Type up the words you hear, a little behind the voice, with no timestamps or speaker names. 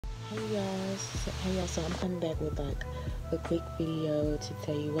Hey y'all, so I'm coming back with like a quick video to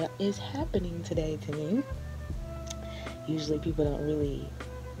tell you what is happening today to me. Usually people don't really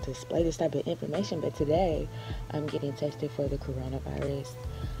display this type of information, but today I'm getting tested for the coronavirus.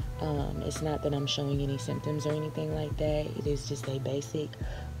 It's not that I'm showing any symptoms or anything like that. It is just a basic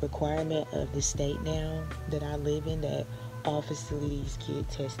requirement of the state now that I live in, that all facilities get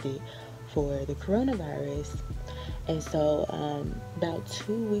tested for the coronavirus. And so about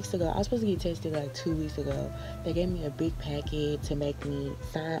 2 weeks ago, I was supposed to get tested like 2 weeks ago. They gave me a big packet to make me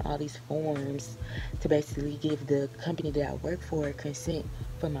sign all these forms to basically give the company that I work for consent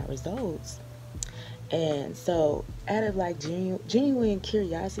for my results. And so out of like genuine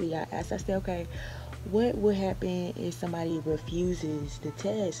curiosity, I asked, I said, okay, what would happen if somebody refuses the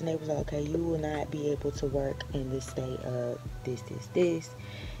test? And they was like, okay, you will not be able to work in the state of this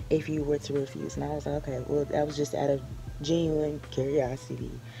if you were to refuse. And I was like, okay, well, that was just out of genuine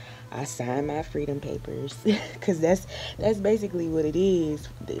curiosity. I signed my freedom papers because that's basically what it is,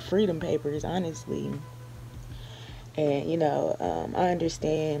 the freedom papers, honestly. And I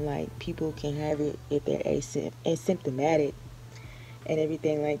understand like people can have it if they're asymptomatic and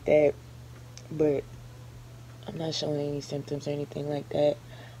everything like that, but I'm not showing any symptoms or anything like that.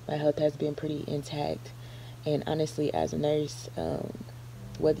 My health has been pretty intact, and honestly, as a nurse,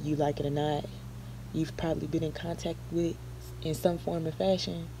 whether you like it or not, you've probably been in contact with in some form or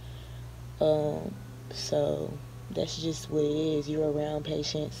fashion. So that's just what it is. You're around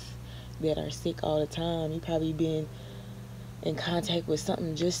patients that are sick all the time. You probably been in contact with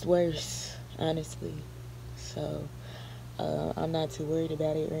something just worse, honestly. So I'm not too worried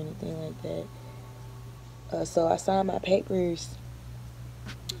about it or anything like that. So I signed my papers,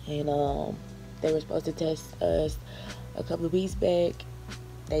 and they were supposed to test us a couple of weeks back.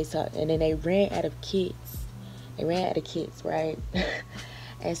 And then they ran out of kits. Right?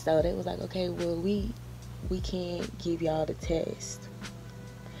 And so they was like, okay, well, we can't give y'all the test.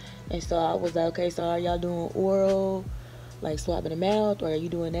 And so I was like, okay, so are y'all doing oral, like swabbing the mouth, or are you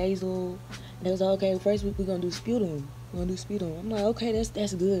doing nasal? And they was like, okay, first we're gonna do sputum. I'm like, okay,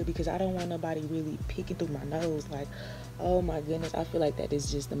 that's good, because I don't want nobody really picking through my nose. Like, oh my goodness, I feel like that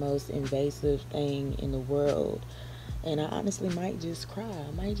is just the most invasive thing in the world. And I honestly might just cry.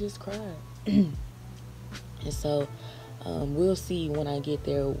 And so we'll see when I get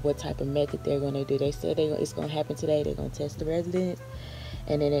there what type of method they're going to do. They said it's going to happen today. They're going to test the residents,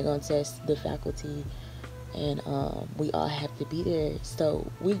 and then they're going to test the faculty. And we all have to be there. So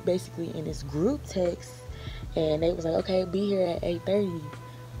we basically in this group text, and they was like, okay, be here at 8:30.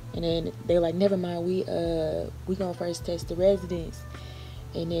 And then they're like, never mind, we going to first test the residents.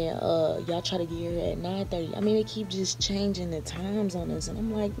 And then y'all try to get here at 9:30. I mean, they keep just changing the times on us. And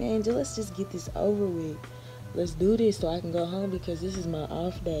I'm like, man, let's just get this over with. Let's do this so I can go home, because this is my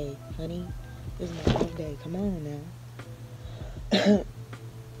off day, honey. This is my off day. Come on now.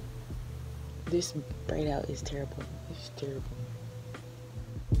 This braid out is terrible. It's terrible.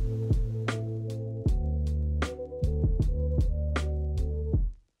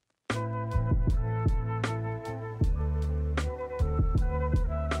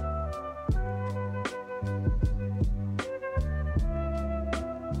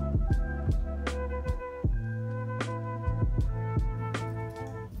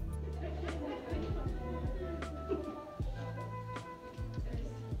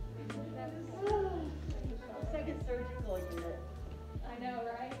 Surgical unit. I know,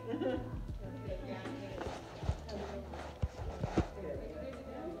 right?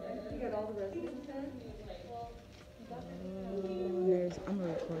 You got all the residents in? Yes, I'm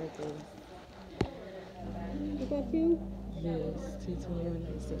gonna record this. You got two? Yes,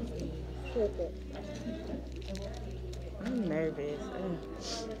 221 60. Perfect. I'm nervous.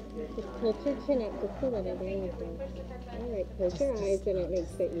 Just tilt your chin up just a little bit. Alright, close your eyes and it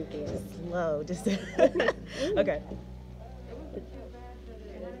makes it easier. Slow, just okay.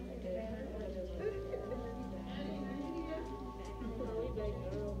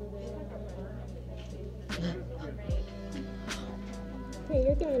 Okay,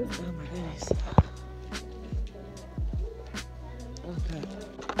 you're done. Oh my goodness. Okay.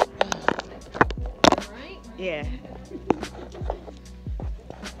 Alright? Yeah.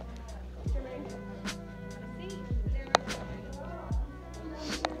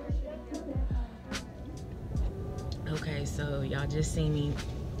 Okay, so y'all just seen me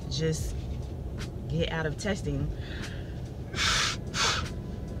just get out of testing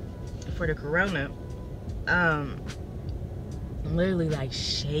for the corona. I'm literally like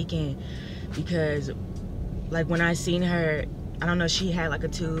shaking, because like when I seen her, I don't know, she had like a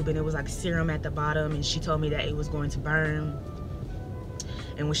tube and it was like serum at the bottom, and she told me that it was going to burn.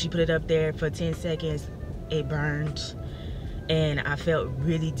 and when she put it up there for 10 seconds, it burned. And I felt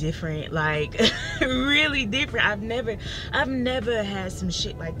really different, like really different. I've never had some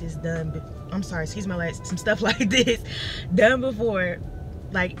shit like this done. I'm sorry, excuse my language, some stuff like this done before,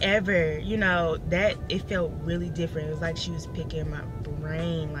 like ever. You know, that it felt really different. It was like she was picking my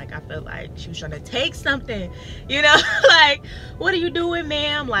brain. Like I felt like she was trying to take something, you know. Like, what are you doing,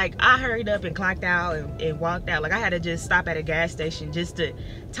 ma'am? Like I hurried up and clocked out and walked out. Like I had to just stop at a gas station just to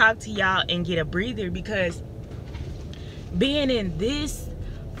talk to y'all and get a breather, because being in this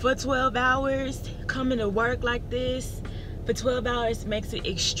for 12 hours, coming to work like this for 12 hours makes it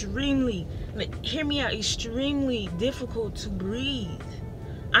extremely, like, hear me out, extremely difficult to breathe.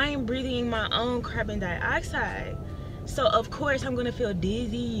 I am breathing my own carbon dioxide. So of course I'm gonna feel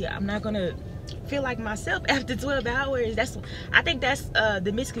dizzy. I'm not gonna feel like myself after 12 hours. I think that's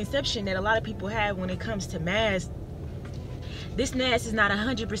the misconception that a lot of people have when it comes to masks. This mask is not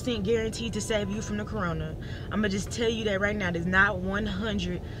 100% guaranteed to save you from the corona. I'm gonna just tell you that right now. It is not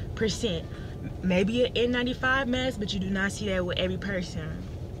 100%. Maybe an N95 mask, but you do not see that with every person.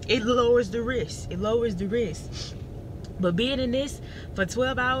 It lowers the risk. It lowers the risk. But being in this for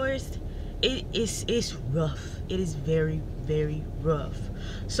 12 hours, it's rough. It is very, very rough.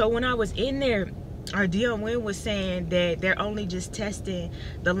 So when I was in there, our DON was saying that they're only just testing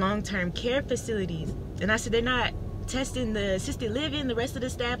the long-term care facilities. And I said, they're not testing the assisted living, the rest of the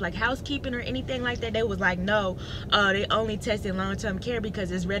staff, like housekeeping or anything like that? They was like, no, they only testing long-term care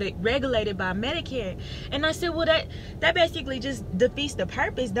because it's regulated by Medicare. And I said, well, that basically just defeats the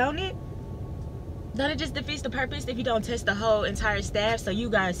purpose, don't it? Don't it just defeats the purpose if you don't test the whole entire staff? So you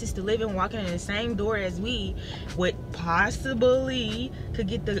guys, assisted living, walking in the same door as we would possibly could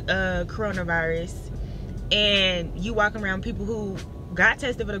get the coronavirus, and you walking around people who got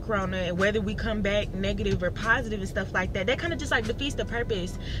tested for the corona, and whether we come back negative or positive and stuff like that, that kind of just like defeats the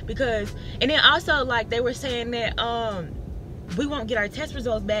purpose. Because, and then also, like, they were saying that we won't get our test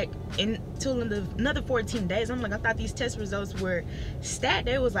results back until another 14 days. I'm like, I thought these test results were stat.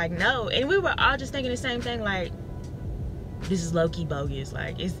 They was like, no. And we were all just thinking the same thing, like, this is low-key bogus.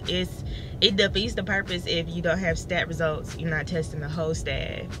 Like, it defeats the purpose if you don't have stat results. You're not testing the whole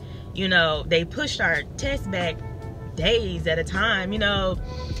staff. You know, they pushed our test back days at a time, you know.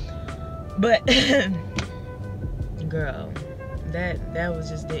 But girl, that was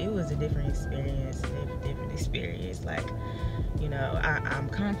just, it was a different experience. Like, you know, I'm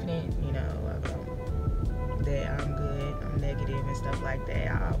confident, you know, that I'm good, I'm negative and stuff like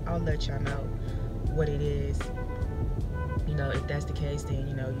that. I'll let y'all know what it is. You know, if that's the case, then,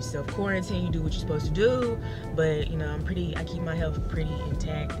 you know, you self-quarantine, you do what you're supposed to do. But, you know, I keep my health pretty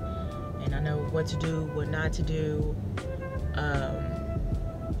intact, and I know what to do, what not to do.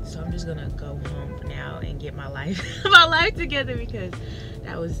 So I'm just gonna go home for now and get my life together, because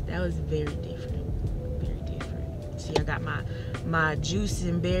that was very different. See, I got my juice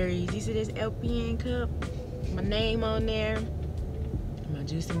and berries. You see this LPN cup? My name on there. My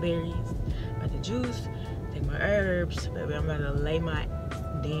juice and berries. Got the juice, take my herbs, baby. I'm gonna lay my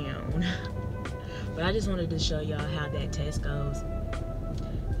down. But I just wanted to show y'all how that test goes.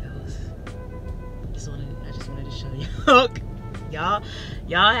 I just wanted to show y'all.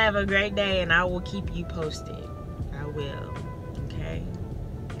 Y'all have a great day, and I will keep you posted. I will. Okay?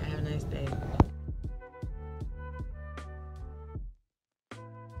 Y'all have a nice day.